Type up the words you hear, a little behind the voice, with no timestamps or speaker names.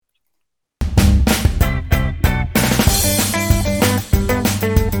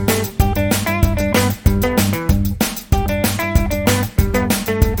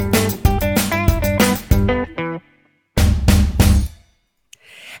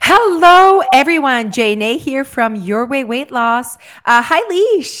Hello, everyone. Jay here from Your Way Weight Loss. Hi,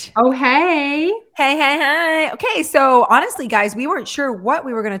 Leash. Oh, hey. Hey. Okay, so honestly, guys, we weren't sure what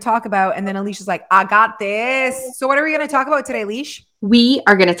we were going to talk about. And then Alicia's like, I got this. So, what are we going to talk about today, Leash? We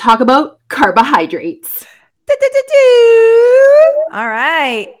are going to talk about carbohydrates. All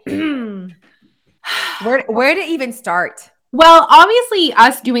right. where to even start? Well, obviously,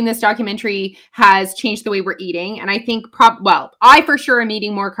 us doing this documentary has changed the way we're eating. And I think, I for sure am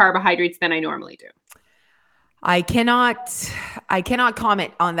eating more carbohydrates than I normally do. I cannot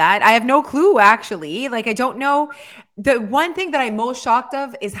comment on that. I have no clue, actually. Like, I don't know. The one thing that I'm most shocked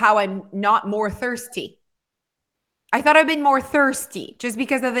of is how I'm not more thirsty. I thought I'd been more thirsty just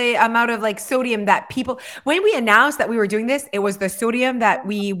because of the amount of like sodium that people, when we announced that we were doing this, it was the sodium that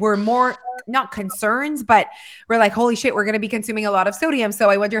we were more, not concerns, but we're like, holy shit, we're going to be consuming a lot of sodium. So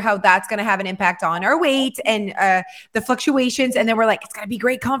I wonder how that's going to have an impact on our weight and the fluctuations. And then we're like, it's going to be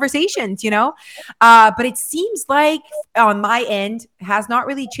great conversations, but it seems like on my end has not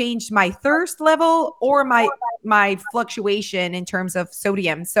really changed my thirst level or my fluctuation in terms of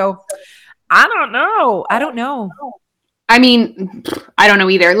sodium. So I don't know. I mean, I don't know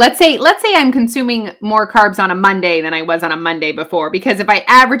either. Let's say I'm consuming more carbs on a Monday than I was on a Monday before, because if I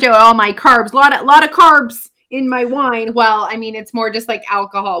average out all my carbs, a lot of carbs in my wine, well, I mean, it's more just like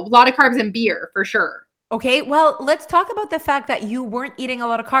alcohol, a lot of carbs in beer for sure. Okay, well, let's talk about the fact that you weren't eating a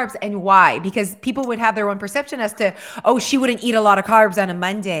lot of carbs and why, because people would have their own perception as to, oh, she wouldn't eat a lot of carbs on a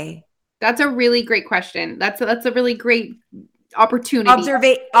Monday. That's a really great question. That's a really great opportunity.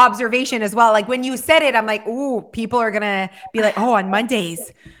 Observation as well. Like when you said it, I'm like, ooh, people are gonna be like, oh, on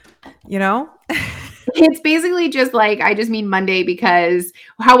Mondays, It's basically just like, I just mean Monday because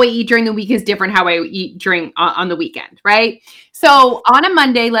how I eat during the week is different how I eat during on the weekend, right? So on a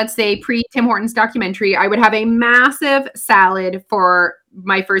Monday, let's say pre Tim Hortons documentary, I would have a massive salad for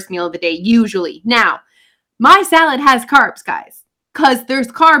my first meal of the day, usually. Now, my salad has carbs, guys, because there's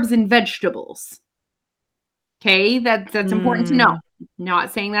carbs in vegetables. Okay, that's important to know.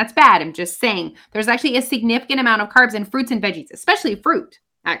 Not saying that's bad. I'm just saying there's actually a significant amount of carbs in fruits and veggies, especially fruit.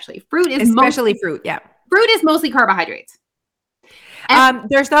 Actually, fruit is fruit. Yeah, fruit is mostly carbohydrates.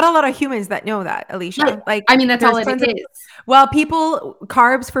 There's not a lot of humans that know that, Alicia. Like, I mean, that's all it is. Well,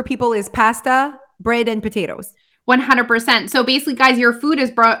 carbs for people is pasta, bread, and potatoes. 100%. So basically, guys, your food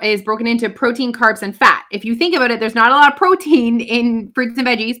is broken into protein, carbs, and fat. If you think about it, there's not a lot of protein in fruits and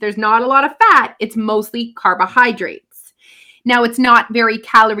veggies. There's not a lot of fat. It's mostly carbohydrates. Now, it's not very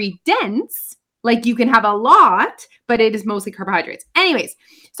calorie dense. Like you can have a lot, but it is mostly carbohydrates. Anyways,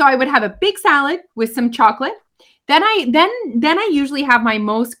 so I would have a big salad with some chocolate. Then I usually have my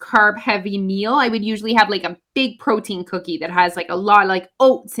most carb heavy meal. I would usually have like a big protein cookie that has like a lot of like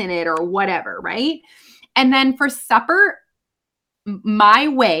oats in it or whatever, right? And then for supper, my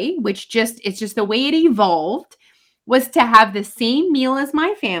way, it's just the way it evolved, was to have the same meal as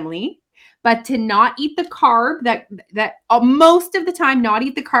my family, but to not eat the carb that most of the time, not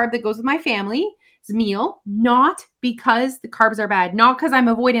eat the carb that goes with my family's meal, not because the carbs are bad, not because I'm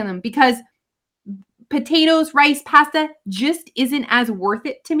avoiding them, because potatoes, rice, pasta just isn't as worth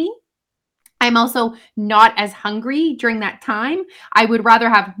it to me. I'm also not as hungry during that time. I would rather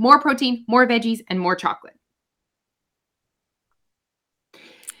have more protein, more veggies, and more chocolate.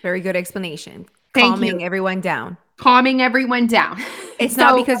 Very good explanation. Calming everyone down. It's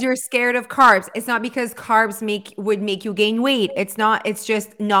not because you're scared of carbs. It's not because carbs would make you gain weight. It's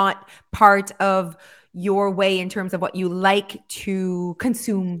just not part of your way in terms of what you like to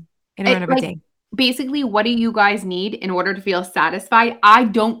consume in a run of a day. Basically, what do you guys need in order to feel satisfied? I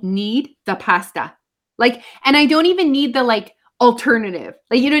don't need the pasta. And I don't even need the alternative.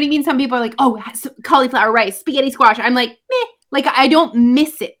 You know what I mean? Some people are like, oh, cauliflower rice, spaghetti squash. I'm like, meh. I don't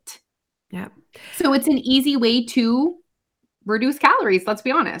miss it. Yeah. So it's an easy way to reduce calories. Let's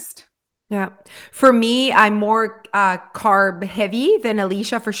be honest. Yeah. For me, I'm more carb heavy than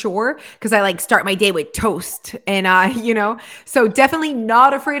Alicia for sure, because I start my day with toast and, so definitely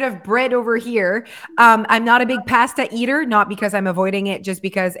not afraid of bread over here. I'm not a big pasta eater, not because I'm avoiding it, just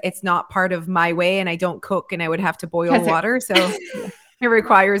because it's not part of my way and I don't cook and I would have to boil water. So it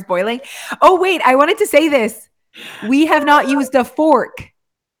requires boiling. Oh, wait, I wanted to say this. We have not used a fork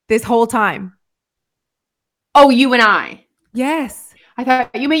this whole time. Oh, you and I. Yes. I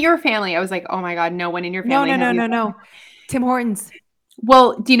thought you meant your family. I was like, oh my God, no one in your family. No. Tim Hortons.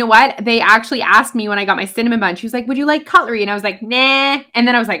 Well, do you know what? They actually asked me when I got my cinnamon bun. She was like, would you like cutlery? And I was like, nah. And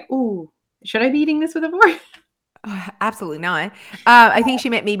then I was like, ooh, should I be eating this with a fork? Absolutely not. I think she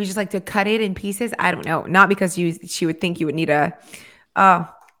meant maybe just to cut it in pieces. I don't know. Not because she would think you would need a.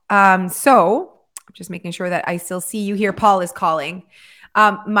 So I'm just making sure that I still see you here. Paul is calling.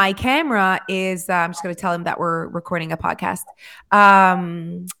 My camera is, I'm just going to tell him that we're recording a podcast.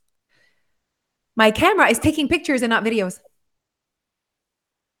 My camera is taking pictures and not videos.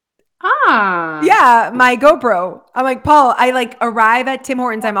 Yeah, my GoPro. I'm like, Paul, I like arrive at Tim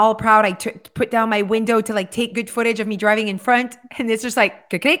Hortons. I'm all proud. I put down my window to like take good footage of me driving in front. And it's just like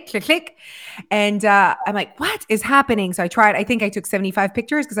click, click, click, click. And I'm like, what is happening? So I tried, I think I took 75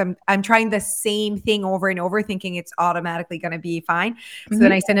 pictures because I'm trying the same thing over and over, thinking it's automatically going to be fine. So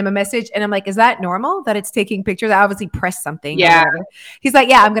then I send him a message and I'm like, is that normal that it's taking pictures? I obviously pressed something. Yeah. He's like,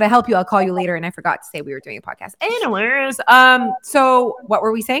 yeah, I'm going to help you. I'll call you later. And I forgot to say we were doing a podcast. Anyways, so what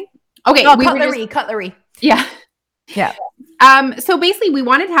were we saying? Okay. Oh, cutlery. Yeah. Yeah. So basically we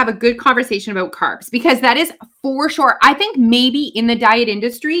wanted to have a good conversation about carbs because that is for sure. I think maybe in the diet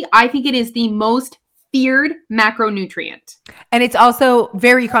industry, I think it is the most feared macronutrient. And it's also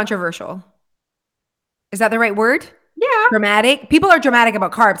very controversial. Is that the right word? Yeah. Dramatic. People are dramatic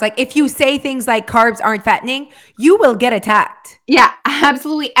about carbs. Like if you say things like carbs aren't fattening, you will get attacked. Yeah,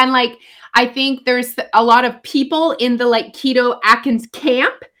 absolutely. And like, I think there's a lot of people in the like keto Atkins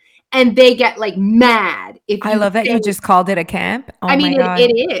camp and they get like mad. I love that you just called it a camp. Oh I mean,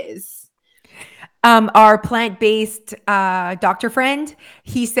 it is. Our plant-based doctor friend,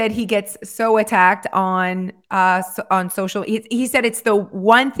 he said he gets so attacked on social. He said it's the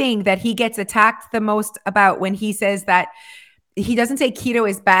one thing that he gets attacked the most about when he says that he doesn't say keto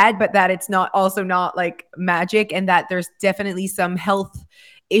is bad, but that it's not like magic and that there's definitely some health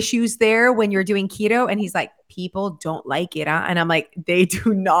issues there when you're doing keto. And he's like, people don't like it. And I'm like, they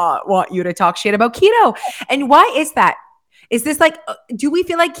do not want you to talk shit about keto. And why is that? Is this like, do we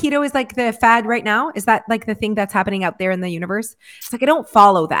feel like keto is like the fad right now? Is that like the thing that's happening out there in the universe? It's like, I don't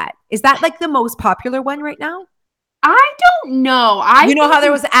follow that. Is that like the most popular one right now? I don't know. You know how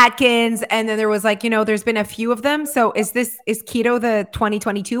there was Atkins and then there was like, there's been a few of them. So is keto the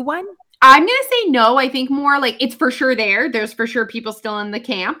 2022 one? I'm going to say no. I think more like it's for sure there. There's for sure people still in the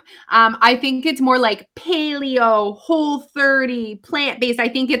camp. I think it's more like paleo, Whole30, plant-based. I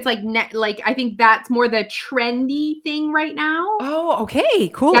think it's like I think that's more the trendy thing right now. Oh, okay.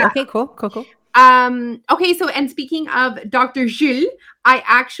 Cool. Yeah. Okay, cool. Okay. So, and speaking of Dr. Jules, I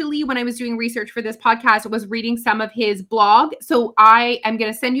actually, when I was doing research for this podcast, was reading some of his blog. So I am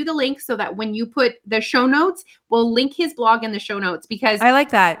going to send you the link so that when you put the show notes, we'll link his blog in the show notes because I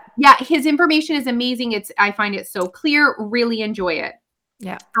like that. Yeah. His information is amazing. I find it so clear. Really enjoy it.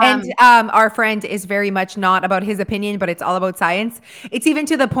 Yeah. And our friend is very much not about his opinion, but it's all about science. It's even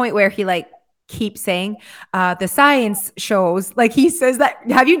to the point where he like keeps saying the science shows, like he says that.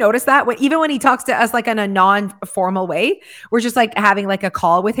 Have you noticed that even when he talks to us like in a non-formal way, we're just like having like a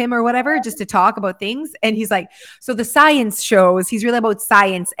call with him or whatever just to talk about things, and he's like, so the science shows. He's really about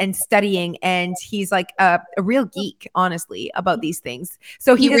science and studying, and he's like a real geek, honestly, about these things.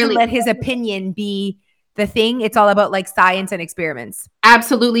 So he doesn't let his opinion be the thing. It's all about like science and experiments.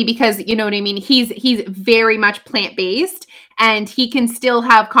 Absolutely, because you know what I mean. He's very much plant-based, and he can still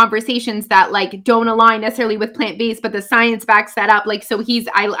have conversations that like don't align necessarily with plant-based, but the science backs that up. Like, so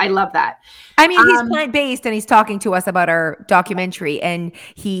I love that. I mean, he's plant-based and he's talking to us about our documentary, and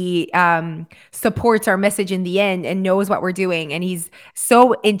he supports our message in the end and knows what we're doing, and he's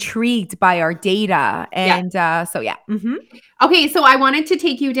so intrigued by our data. And so yeah. Mm-hmm. Okay, so I wanted to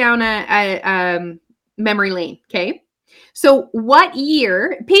take you down a memory lane. Okay. So what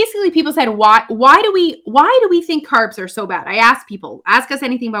year, basically people said, why do we think carbs are so bad? I asked people, ask us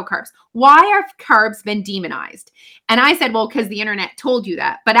anything about carbs. Why are carbs been demonized? And I said, well, because the internet told you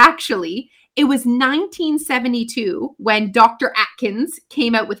that. But actually it was 1972 when Dr. Atkins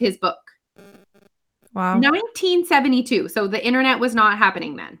came out with his book. Wow. 1972. So the internet was not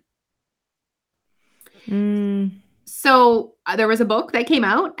happening then. So there was a book that came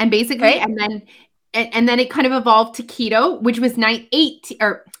out, and basically, and then it kind of evolved to keto, which was 19.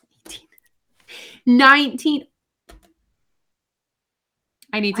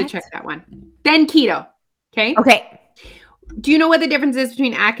 I need to check that one. Then keto. Okay. Okay. Do you know what the difference is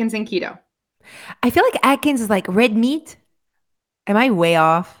between Atkins and keto? I feel like Atkins is like red meat. Am I way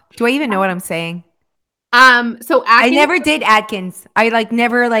off? Do I even know what I'm saying? So Atkins, I never did Atkins. I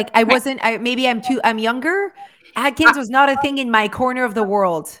maybe I'm younger. Atkins was not a thing in my corner of the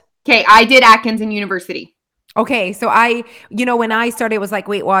world. Okay, I did Atkins in university. Okay, so when I started, it was like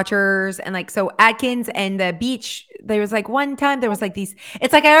Weight Watchers and like, so Atkins and the beach, there was like one time there was like these,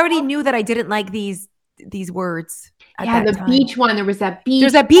 it's like I already knew that I didn't like these words. Yeah, the beach one, there was that beach.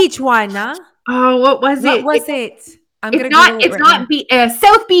 There's a beach one, huh? Oh, what was it? What was it? It's not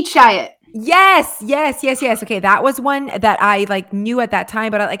South Beach Diet. Yes. Okay, that was one that I like knew at that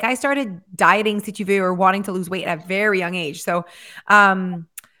time, but I started dieting CTV or wanting to lose weight at a very young age. So,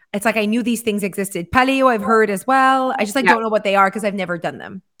 it's like I knew these things existed. Paleo, I've heard as well. I just like Yeah. don't know what they are because I've never done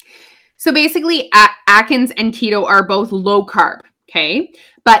them. So basically, Atkins and keto are both low carb. Okay.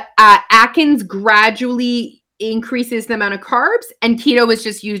 But Atkins gradually increases the amount of carbs, and keto is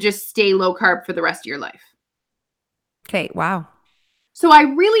just you just stay low carb for the rest of your life. Okay. Wow. So I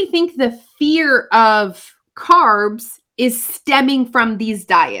really think the fear of carbs is stemming from these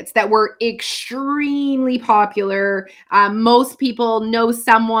diets that were extremely popular. Most people know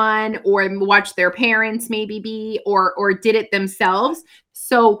someone or watch their parents maybe be or did it themselves.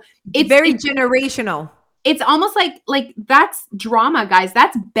 So It's very generational. It's almost like that's drama, guys.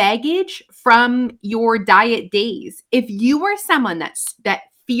 That's baggage from your diet days. If you are someone that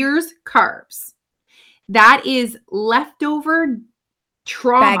fears carbs, that is leftover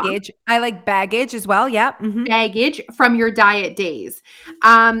trauma, baggage. I like baggage as well. Yeah. baggage from your diet days.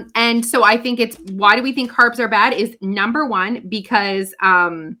 And so I think it's why do we think carbs are bad is number one, because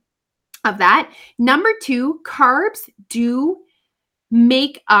of that. Number two, carbs do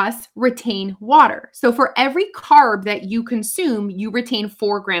make us retain water. So for every carb that you consume, you retain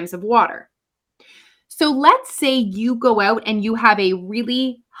 4 grams of water. So let's say you go out and you have a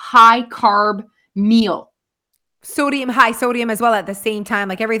really high carb meal. High sodium as well at the same time.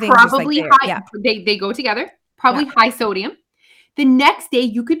 Like everything Probably just like high. Yeah. They go together. Probably high sodium. The next day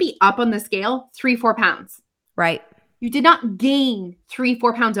you could be up on the scale 3-4 pounds. Right. You did not gain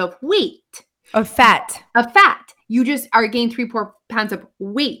 3-4 pounds of weight. Of fat. You just are gaining 3-4 pounds of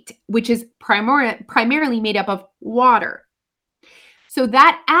weight, which is primarily made up of water. So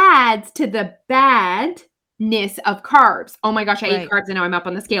that adds to the badness of carbs. Oh my gosh, I ate carbs and now I'm up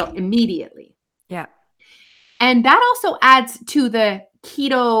on the scale immediately. Yeah. And that also adds to the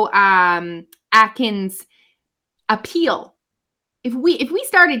keto Atkins appeal. If we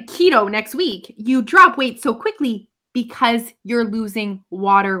started keto next week, you drop weight so quickly because you're losing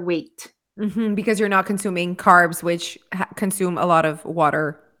water weight. Because you're not consuming carbs, which consume a lot of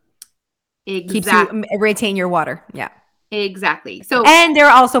water. Exactly. Keeps you retain your water. Yeah. Exactly. So, and they're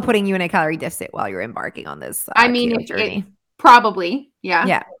also putting you in a calorie deficit while you're embarking on this keto journey. Probably. Yeah.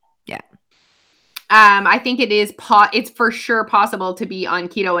 Yeah. I think it is it's for sure possible to be on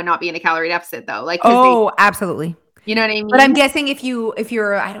keto and not be in a calorie deficit though. Absolutely. You know what I mean? But I'm guessing if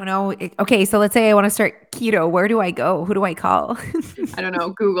you're, I don't know. Okay. So let's say I want to start keto. Where do I go? Who do I call? I don't know.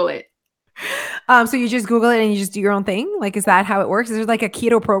 Google it. So you just Google it and you just do your own thing? Like, is that how it works? Is there like a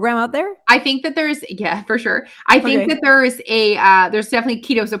keto program out there? I think that for sure. I think that there's there's definitely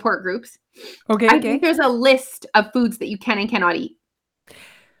keto support groups. Okay. I think there's a list of foods that you can and cannot eat.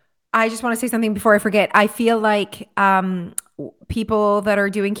 I just want to say something before I forget. I feel like people that are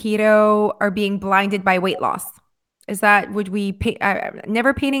doing keto are being blinded by weight loss. Would we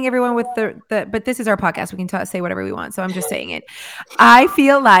never painting everyone with but this is our podcast. We can say whatever we want. So I'm just saying it. I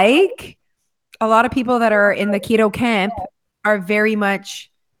feel like a lot of people that are in the keto camp are very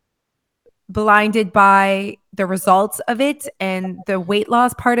much blinded by the results of it and the weight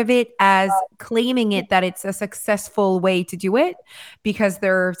loss part of it as claiming it that it's a successful way to do it because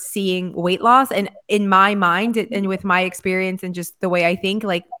they're seeing weight loss. And in my mind and with my experience and just the way I think,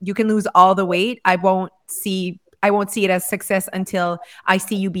 like you can lose all the weight. I won't see it as success until I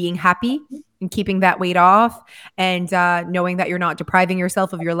see you being happy and keeping that weight off and knowing that you're not depriving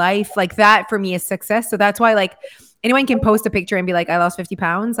yourself of your life. Like that for me is success. So that's why like anyone can post a picture and be like, I lost 50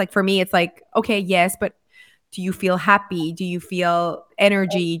 pounds. Like for me, it's like, okay, yes, but do you feel happy? Do you feel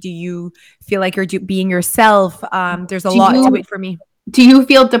energy? Do you feel like you're being yourself? There's a lot to it for me. Do you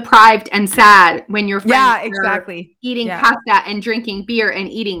feel deprived and sad when your friends are eating pasta and drinking beer and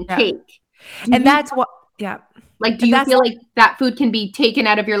eating cake? And that's what, Like, do you feel like that food can be taken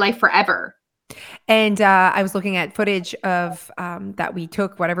out of your life forever? And I was looking at footage of that we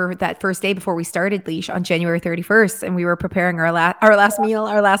took that first day before we started Leash on January 31st. And we were preparing our last meal,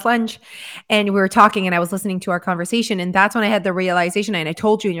 our last lunch. And we were talking and I was listening to our conversation. And that's when I had the realization. And I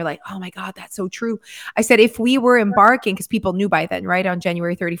told you, and you're like, oh my God, that's so true. I said, if we were embarking, because people knew by then, right, on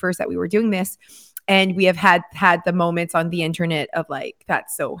January 31st that we were doing this. And we have had the moments on the internet of like,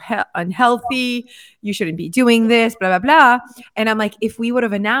 that's so unhealthy. You shouldn't be doing this, blah, blah, blah. And I'm like, if we would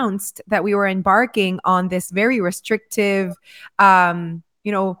have announced that we were embarking on this very restrictive, what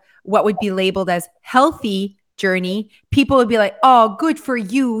would be labeled as healthy journey, people would be like, oh, good for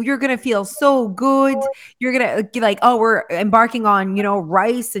you. You're going to feel so good. You're going to be like, oh, we're embarking on,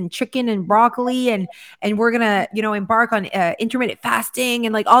 rice and chicken and broccoli. And we're going to, embark on intermittent fasting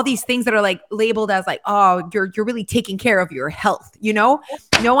and like all these things that are like labeled as like, oh, you're really taking care of your health.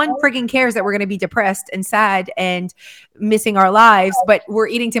 No one freaking cares that we're going to be depressed and sad and missing our lives, but we're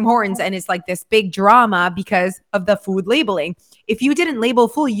eating Tim Hortons and it's like this big drama because of the food labeling. If you didn't label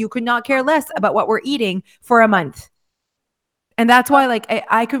fully, you could not care less about what we're eating for a month. And that's why like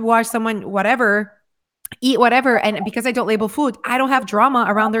I could watch someone eat whatever. And because I don't label food, I don't have drama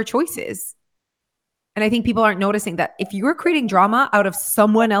around their choices. And I think people aren't noticing that if you're creating drama out of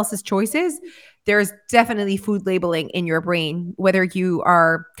someone else's choices, there's definitely food labeling in your brain, whether you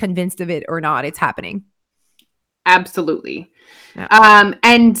are convinced of it or not, it's happening. Absolutely. Yeah.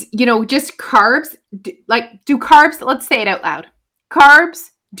 And just carbs, do carbs, let's say it out loud.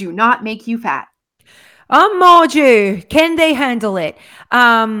 Carbs do not make you fat. Moju, can they handle it?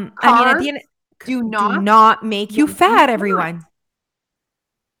 Carbs at the end, do not make you fat, everyone.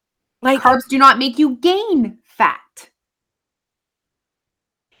 Like carbs do not make you gain fat.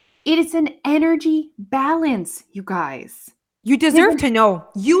 It is an energy balance, you guys. You deserve to know.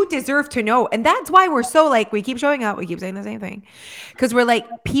 You deserve to know. And that's why we're so like, we keep showing up. We keep saying the same thing. Because we're like,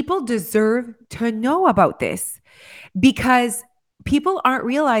 people deserve to know about this. Because people aren't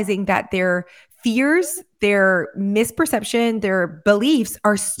realizing that their fears, their misperception, their beliefs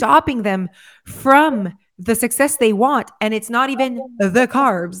are stopping them from the success they want. And it's not even the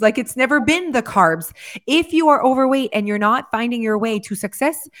carbs. Like it's never been the carbs. If you are overweight and you're not finding your way to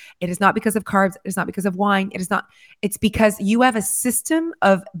success, it is not because of carbs. It is not because of wine. It's because you have a system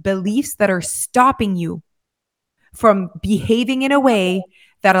of beliefs that are stopping you from behaving in a way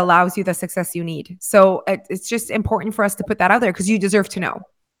that allows you the success you need. So it's just important for us to put that out there because you deserve to know.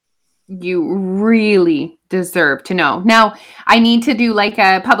 You really deserve to know. Now, I need to do like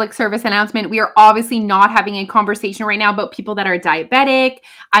a public service announcement. We are obviously not having a conversation right now about people that are diabetic.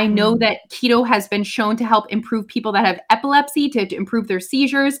 I know that keto has been shown to help improve people that have epilepsy, to improve their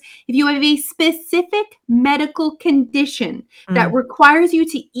seizures. If you have a specific medical condition that requires you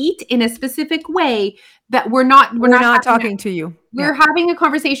to eat in a specific way, that we're not talking to you. We're having a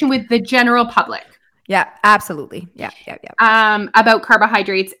conversation with the general public. Yeah, absolutely. Yeah. About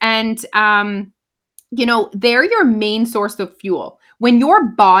carbohydrates. And, they're your main source of fuel. When your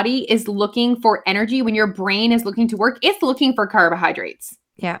body is looking for energy, when your brain is looking to work, it's looking for carbohydrates.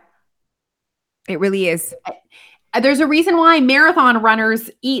 Yeah, it really is. There's a reason why marathon runners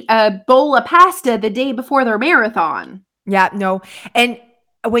eat a bowl of pasta the day before their marathon. Yeah, no. And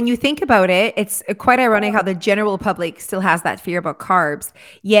when you think about it, it's quite ironic how the general public still has that fear about carbs,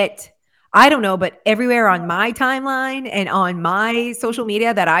 yet I don't know, but everywhere on my timeline and on my social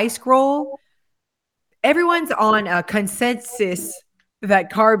media that I scroll, everyone's on a consensus that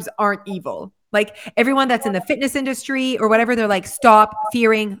carbs aren't evil. Like everyone that's in the fitness industry or whatever, they're like, stop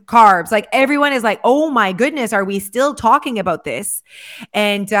fearing carbs. Like everyone is like, oh my goodness, are we still talking about this?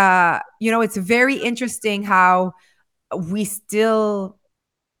 And, it's very interesting how we still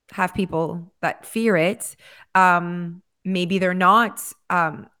have people that fear it. Maybe they're not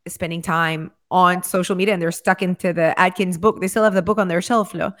spending time on social media and they're stuck into the Atkins book. They still have the book on their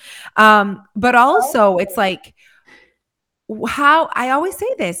shelf, though. But also it's like, how I always say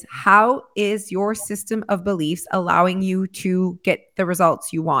this, how is your system of beliefs allowing you to get the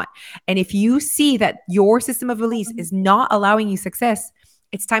results you want? And if you see that your system of beliefs is not allowing you success,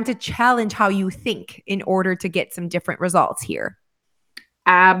 it's time to challenge how you think in order to get some different results here.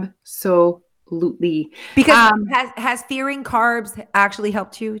 Absolutely. Because has fearing carbs actually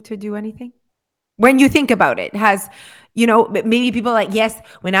helped you to do anything? When you think about it, maybe people are like, yes,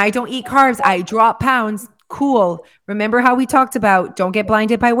 when I don't eat carbs, I drop pounds. Cool. Remember how we talked about don't get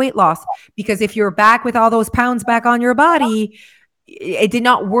blinded by weight loss, because if you're back with all those pounds back on your body, it did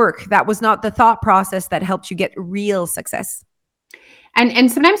not work. That was not the thought process that helped you get real success.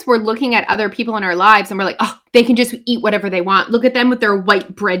 And sometimes we're looking at other people in our lives and we're like, oh, they can just eat whatever they want. Look at them with their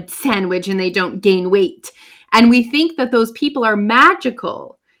white bread sandwich and they don't gain weight. And we think that those people are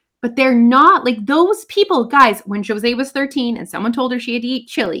magical, but they're not. Like those people, guys, when Jose was 13 and someone told her she had to eat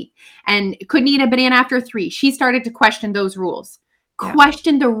chili and couldn't eat a banana after 3, she started to question those rules. Yeah.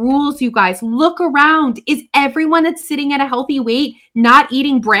 Question the rules, you guys. Look around. Is everyone that's sitting at a healthy weight not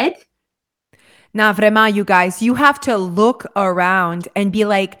eating bread? Nah, vraiment, you guys, you have to look around and be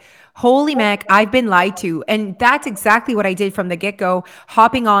like, holy mac, I've been lied to. And that's exactly what I did from the get go,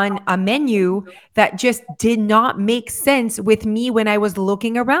 hopping on a menu that just did not make sense with me when I was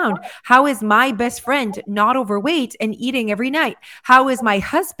looking around. How is my best friend not overweight and eating every night? How is my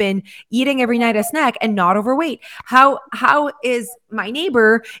husband eating every night a snack and not overweight? How is my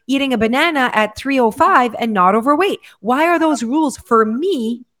neighbor eating a banana at 3:05 and not overweight? Why are those rules for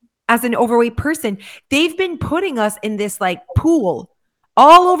me as an overweight person? They've been putting us in this like pool.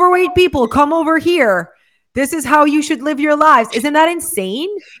 All overweight people come over here. This is how you should live your lives. Isn't that insane?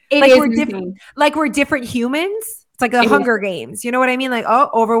 It Like is we're insane. like we're different humans. It's like the It is. Hunger Games. You know what I mean? Like, oh,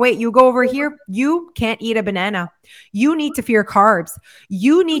 overweight. You go over here. You can't eat a banana. You need to fear carbs.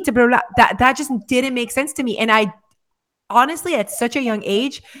 You need to blah, blah, blah. That just didn't make sense to me. And I honestly, at such a young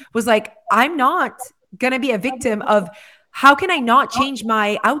age, was like, I'm not gonna be a victim of how can I not change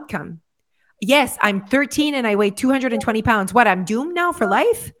my outcome? Yes, I'm 13 and I weigh 220 pounds. What? I'm doomed now for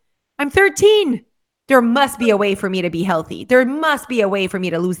life? I'm 13. There must be a way for me to be healthy. There must be a way for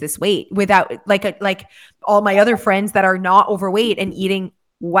me to lose this weight without like all my other friends that are not overweight and eating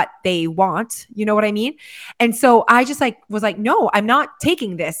what they want. You know what I mean? And so I just like was like, no, I'm not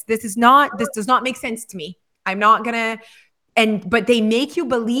taking this. This does not make sense to me. I'm not gonna. But they make you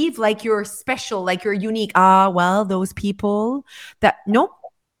believe like you're special, like you're unique. Well, those people that nope.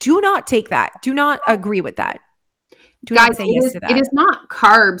 Do not take that. Do not agree with that. Do Guys, not say yes to it that. is not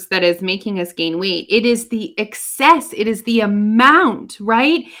carbs that is making us gain weight. It is the excess. It is the amount,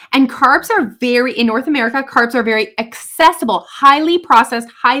 right? And carbs are in North America, carbs are very accessible, highly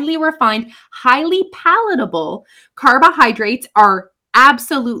processed, highly refined, highly palatable. Carbohydrates are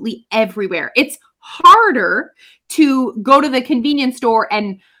absolutely everywhere. It's harder to go to the convenience store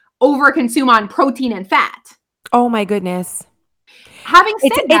and overconsume on protein and fat. Oh my goodness. Having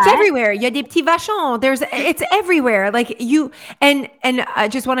said It's everywhere. Il y a des petits vachons. It's everywhere. Like you and I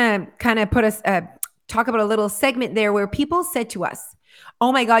just want to kind of put us talk about a little segment there where people said to us,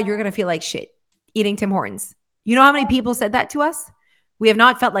 "Oh my God, you're gonna feel like shit eating Tim Hortons." You know how many people said that to us? We have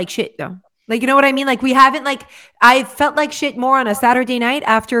not felt like shit though. Like, you know what I mean? Like we haven't I felt like shit more on a Saturday night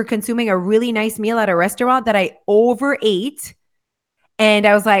after consuming a really nice meal at a restaurant that I overate. And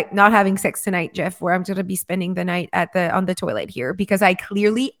I was like, not having sex tonight, Jeff, where I'm going to be spending the night on the toilet here because I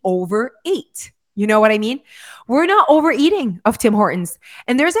clearly overate. You know what I mean? We're not overeating of Tim Hortons.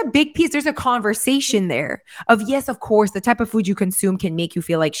 And there's a big piece, there's a conversation there of, yes, of course, the type of food you consume can make you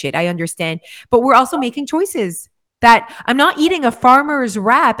feel like shit. I understand. But we're also making choices. That I'm not eating a farmer's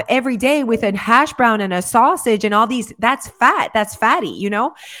wrap every day with a hash brown and a sausage and all these. That's fat. That's fatty, you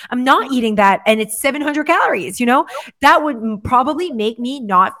know? I'm not eating that and it's 700 calories, you know? That would probably make me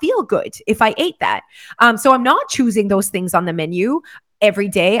not feel good if I ate that. So I'm not choosing those things on the menu every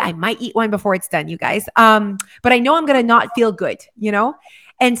day. I might eat one before it's done, you guys. But I know I'm going to not feel good, you know?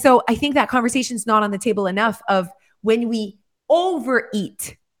 And so I think that conversation's not on the table enough of when we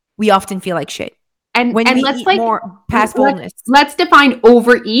overeat, we often feel like shit. And let's eat more past fullness. Let's define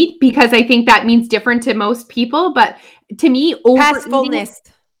overeat because I think that means different to most people. But to me, past fullness,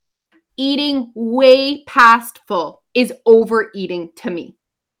 eating way past full is overeating to me.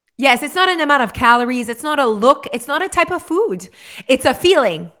 Yes, it's not an amount of calories. It's not a look. It's not a type of food. It's a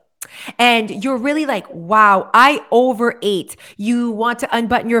feeling. And you're really like, wow, I overate. You want to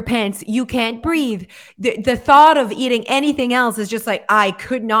unbutton your pants. You can't breathe. The thought of eating anything else is just like, I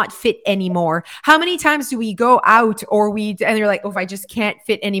could not fit anymore. How many times do we go out and you're like, oh, if I just can't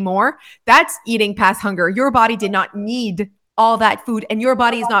fit anymore, that's eating past hunger. Your body did not need all that food and your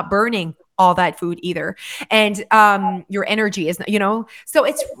body is not burning all that food either. And your energy is, you know, so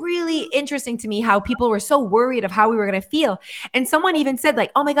it's really interesting to me how people were so worried of how we were going to feel. And someone even said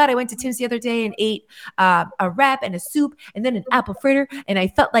like, oh my God, I went to Tim's the other day and ate a wrap and a soup and then an apple fritter and I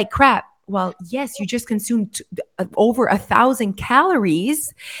felt like crap. Well, yes, you just consumed over 1,000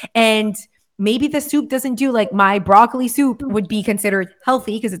 calories and maybe the soup doesn't do like my broccoli soup would be considered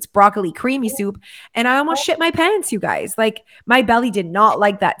healthy because it's broccoli creamy soup. And I almost shit my pants, you guys. Like my belly did not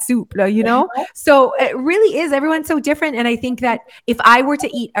like that soup, you know? So it really is. Everyone's so different. And I think that if I were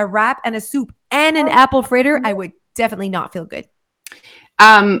to eat a wrap and a soup and an apple fritter, I would definitely not feel good.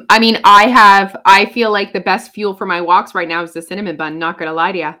 I mean, I feel like the best fuel for my walks right now is the cinnamon bun. Not going to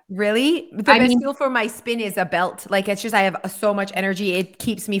lie to you. Really? The best fuel for my spin is a belt. Like it's just, I have so much energy. It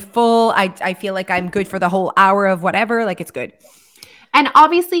keeps me full. I feel like I'm good for the whole hour of whatever. Like it's good. And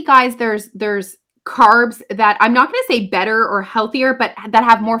obviously guys, there's carbs that I'm not going to say better or healthier, but that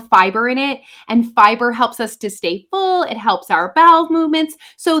have more fiber in it. And fiber helps us to stay full. It helps our bowel movements.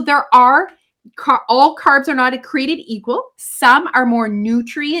 So there are all carbs are not created equal. Some are more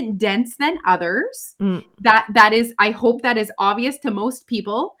nutrient dense than others. That is, I hope that is obvious to most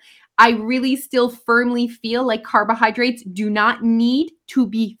people. I really still firmly feel like carbohydrates do not need to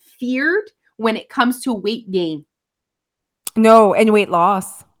be feared when it comes to weight gain. No, and weight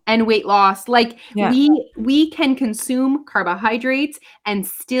loss. And weight loss. Like we can consume carbohydrates and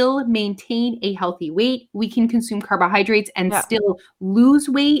still maintain a healthy weight. We can consume carbohydrates and still lose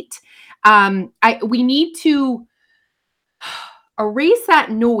weight. We need to erase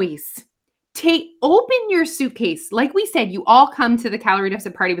that noise. Open your suitcase. Like we said, you all come to the calorie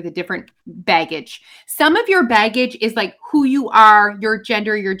deficit party with a different baggage. Some of your baggage is like who you are, your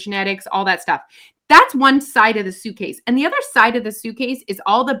gender, your genetics, all that stuff. That's one side of the suitcase. And the other side of the suitcase is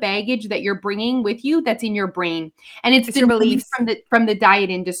all the baggage that you're bringing with you that's in your brain. And it's been released from the diet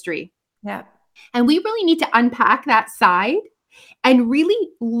industry. Yeah. And we really need to unpack that side and really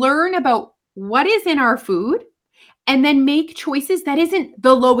learn about what is in our food and then make choices that isn't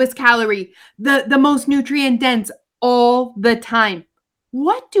the lowest calorie, the most nutrient dense all the time.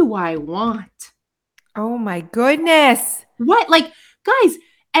 What do I want? Oh my goodness. What? Like, guys,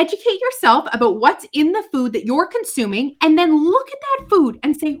 educate yourself about what's in the food that you're consuming and then look at that food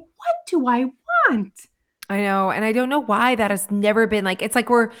and say, what do I want? I know. And I don't know why that has never been like, it's like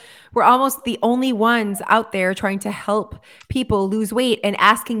we're almost the only ones out there trying to help people lose weight and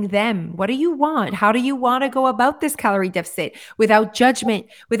asking them, what do you want? How do you want to go about this calorie deficit without judgment,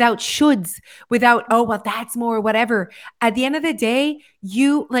 without shoulds, without, oh, well, that's more, whatever. At the end of the day,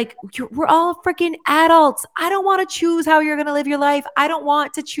 we're all freaking adults. I don't want to choose how you're going to live your life. I don't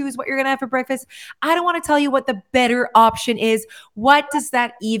want to choose what you're going to have for breakfast. I don't want to tell you what the better option is. What does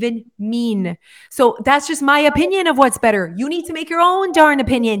that even mean? So that's just my opinion of what's better. You need to make your own darn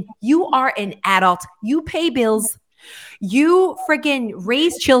opinion. You are an adult. You pay bills. You freaking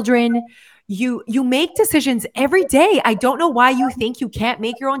raise children. You make decisions every day. I don't know why you think you can't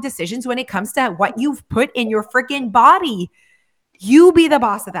make your own decisions when it comes to what you've put in your freaking body. You be the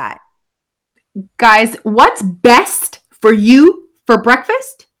boss of that. Guys, what's best for you for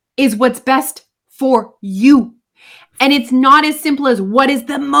breakfast is what's best for you. And it's not as simple as what is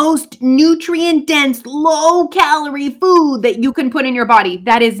the most nutrient dense, low calorie food that you can put in your body.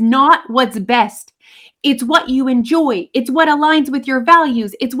 That is not what's best. It's what you enjoy. It's what aligns with your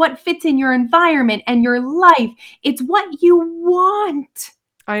values. It's what fits in your environment and your life. It's what you want.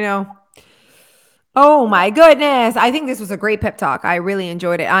 I know. Oh my goodness. I think this was a great pep talk. I really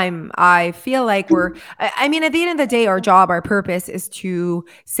enjoyed it. I feel like at the end of the day, our job, our purpose is to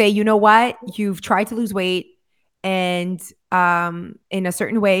say, you know what? You've tried to lose weight and in a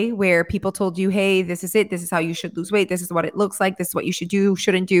certain way where people told you, hey, this is it. This is how you should lose weight. This is what it looks like. This is what you should do,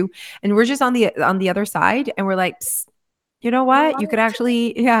 shouldn't do. And we're just on the other side and we're like, you know what? You could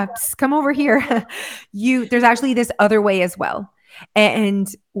actually, come over here. There's actually this other way as well.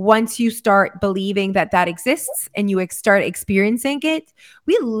 And once you start believing that exists and you start experiencing it,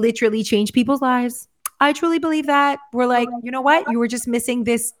 we literally change people's lives. I truly believe that. We're like, you know what? You were just missing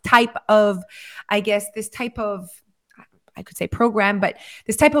this type of, I could say program, but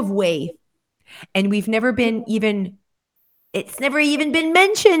this type of way. And we've never been it's never even been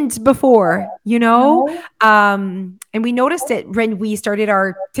mentioned before, you know? And we noticed it when we started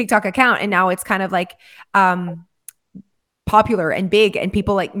our TikTok account and now it's kind of like, popular and big and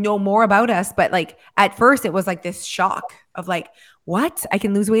people like know more about us. But like at first it was like this shock of like, what? I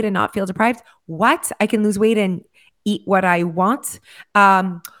can lose weight and not feel deprived? What? I can lose weight and eat what I want?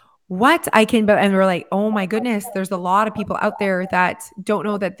 And we're like, oh my goodness, there's a lot of people out there that don't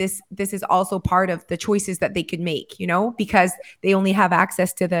know that this is also part of the choices that they could make, you know, because they only have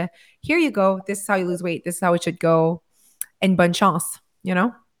access to here you go. This is how you lose weight. This is how it should go. And bonne chance, you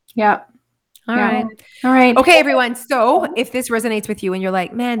know? Yeah. All right. Okay, everyone. So if this resonates with you and you're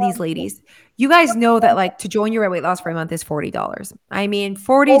like, man, these ladies, you guys know that like to join your weight loss for a month is $40. I mean,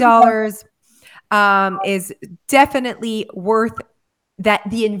 $40 is definitely worth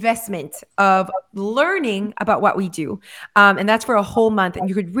the investment of learning about what we do. And that's for a whole month. And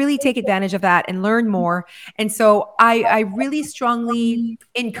you could really take advantage of that and learn more. And so I really strongly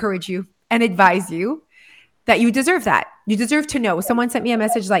encourage you and advise you that you deserve that. You deserve to know. Someone sent me a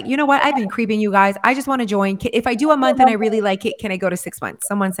message like, you know what? I've been creeping you guys. I just want to join. If I do a month and I really like it, can I go to 6 months?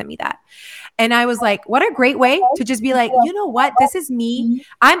 Someone sent me that. And I was like, what a great way to just be like, you know what? This is me.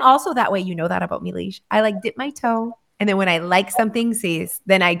 I'm also that way. You know that about me, Leish. I like dip my toe. And then when I like something,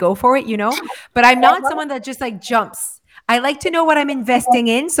 then I go for it, you know, but I'm not someone that just like jumps. I like to know what I'm investing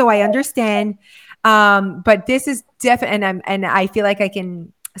in. So I understand. But this is definitely, and I feel like I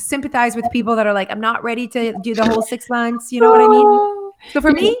can sympathize with people that are like, I'm not ready to do the whole 6 months. You know what I mean? So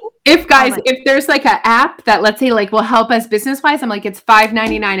for me, if there's like an app that, let's say, like will help us business wise, I'm like, it's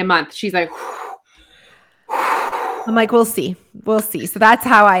 $5.99 a month. She's like, I'm like, we'll see. So that's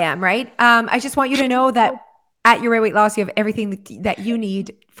how I am, right? I just want you to know that at Your Way Weight Loss, you have everything that you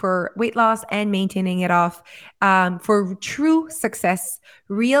need for weight loss and maintaining it off. For true success,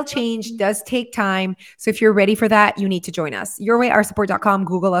 real change does take time. So if you're ready for that, you need to join us. YourWayRsupport.com.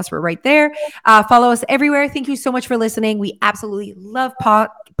 Google us. We're right there. Follow us everywhere. Thank you so much for listening. We absolutely love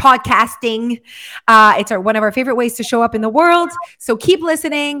podcasting. It's one of our favorite ways to show up in the world. So keep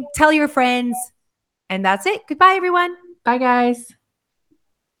listening. Tell your friends. And that's it. Goodbye, everyone. Bye, guys.